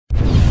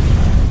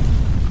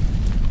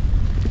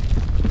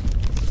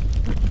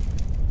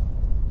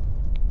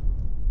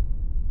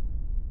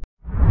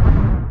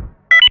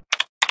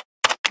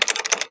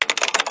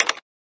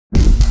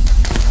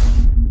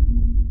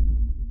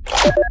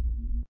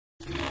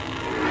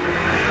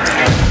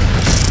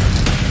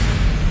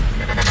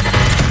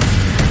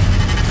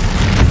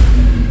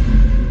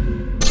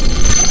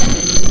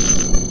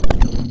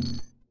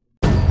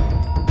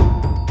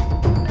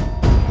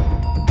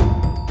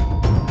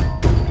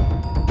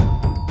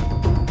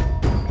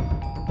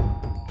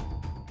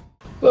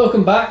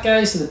Welcome back,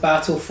 guys, to the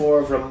battle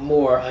for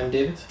Vra'mor. I'm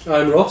David.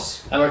 I'm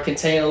Ross. And we're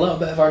continuing a little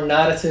bit of our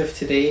narrative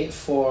today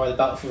for the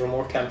Battle for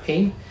Vra'mor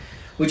campaign.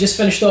 We just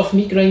finished off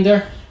Meat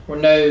Grinder. We're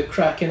now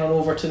cracking on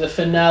over to the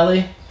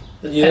finale,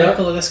 the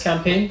pinnacle of this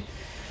campaign.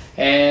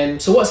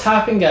 So what's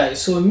happened, guys?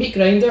 So in Meat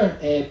Grinder,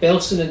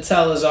 Belson and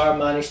Talsaar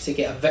managed to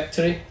get a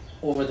victory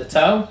over the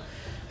Tau.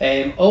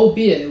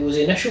 Albeit it was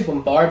the initial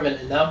bombardment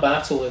in that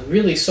battle, it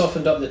really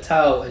softened up the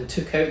Tau and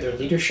took out their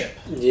leadership.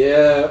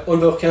 Yeah,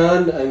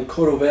 Onvelkan and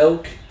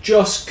Korovelk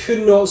just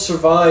could not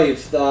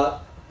survive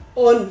that.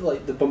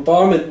 The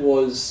bombardment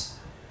was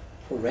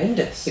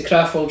horrendous. The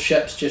Kraftfold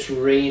ships just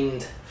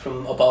rained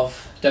from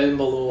above, down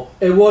below.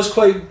 It was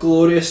quite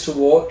glorious to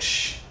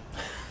watch.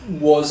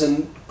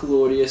 Wasn't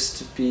glorious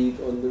to be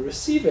on the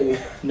receiving.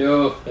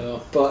 No.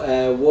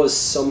 But was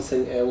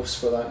something else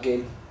for that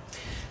game.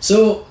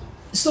 So,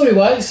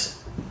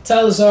 story-wise,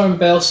 Talsaar and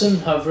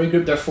Belson have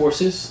regrouped their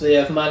forces. They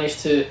have managed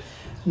to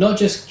not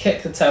just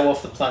kick the Tau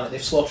off the planet,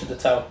 they've slaughtered the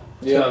Tau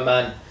to a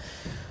man.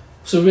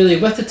 So really,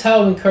 with the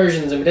Tau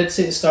incursions, and we did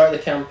say at the start of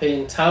the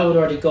campaign, Tau had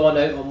already gone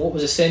out on what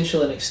was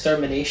essentially an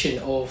extermination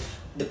of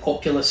the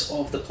populace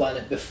of the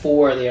planet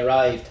before they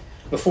arrived.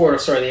 The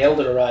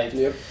Eldar arrived.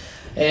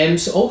 Yep.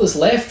 So all that's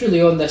left really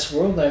on this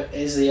world now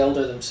is the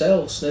Eldar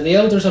themselves. Now the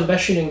Eldar's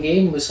ambition in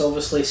game was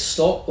obviously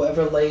stop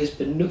whatever lies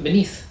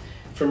beneath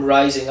from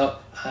rising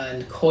up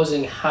and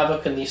causing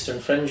havoc in the Eastern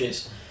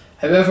Fringes.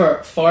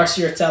 However,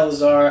 Farseer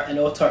Talsaar and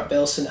Ottar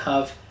Belson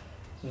have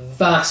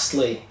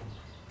vastly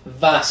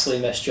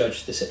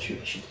misjudged the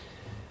situation.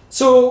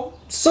 So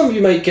some of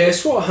you might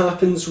guess what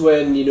happens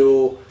when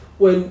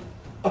when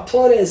a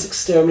planet is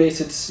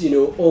exterminated,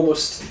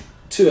 almost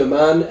to a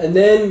man, and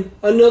then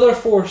another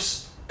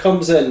force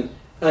comes in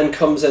and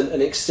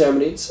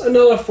exterminates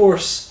another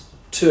force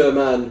to a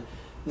man.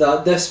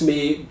 That this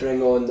may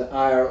bring on the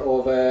ire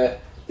of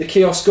the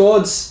Chaos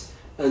Gods,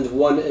 and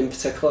one in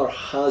particular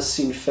has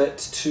seen fit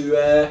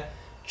to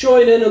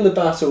join in on the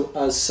battle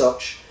as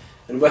such.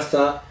 And with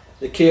that,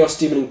 the Chaos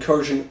Demon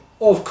incursion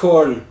of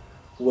Khorne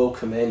will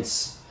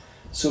commence.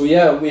 So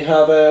yeah, we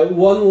have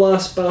one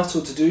last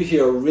battle to do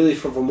here, really,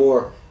 for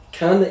Vra'mor.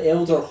 Can the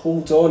Eldar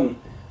hold on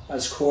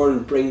as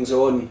Khorne brings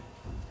on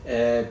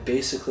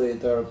basically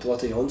their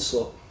bloody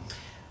onslaught?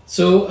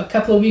 So a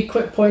couple of wee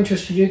quick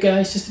pointers for you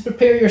guys, just to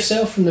prepare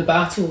yourself from the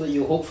battle that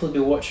you'll hopefully be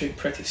watching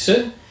pretty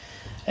soon.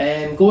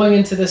 Going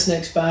into this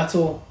next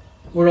battle,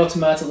 we're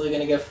automatically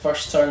going to give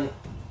first turn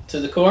to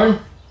the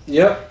Khorne.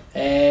 Yep.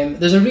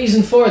 There's a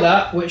reason for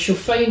that, which you'll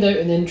find out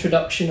in the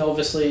introduction,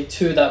 obviously,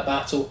 to that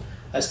battle,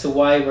 as to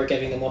why we're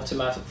giving them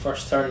automatic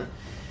first turn.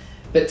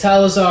 But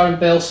Talsaar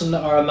and Belson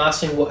are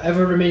amassing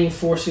whatever remaining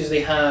forces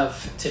they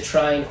have to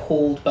try and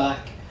hold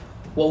back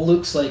what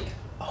looks like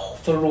a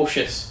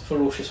ferocious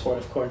horde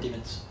of Khorne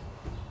demons.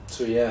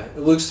 So yeah, it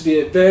looks to be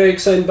a very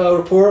exciting battle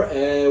report,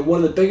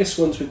 one of the biggest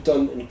ones we've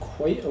done in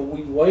quite a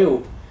wee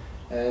while,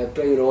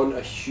 bringing on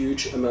a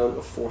huge amount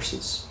of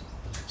forces.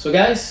 So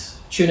guys,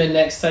 tune in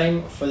next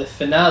time for the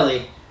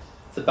finale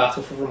of the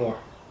Battle for Vra'mor.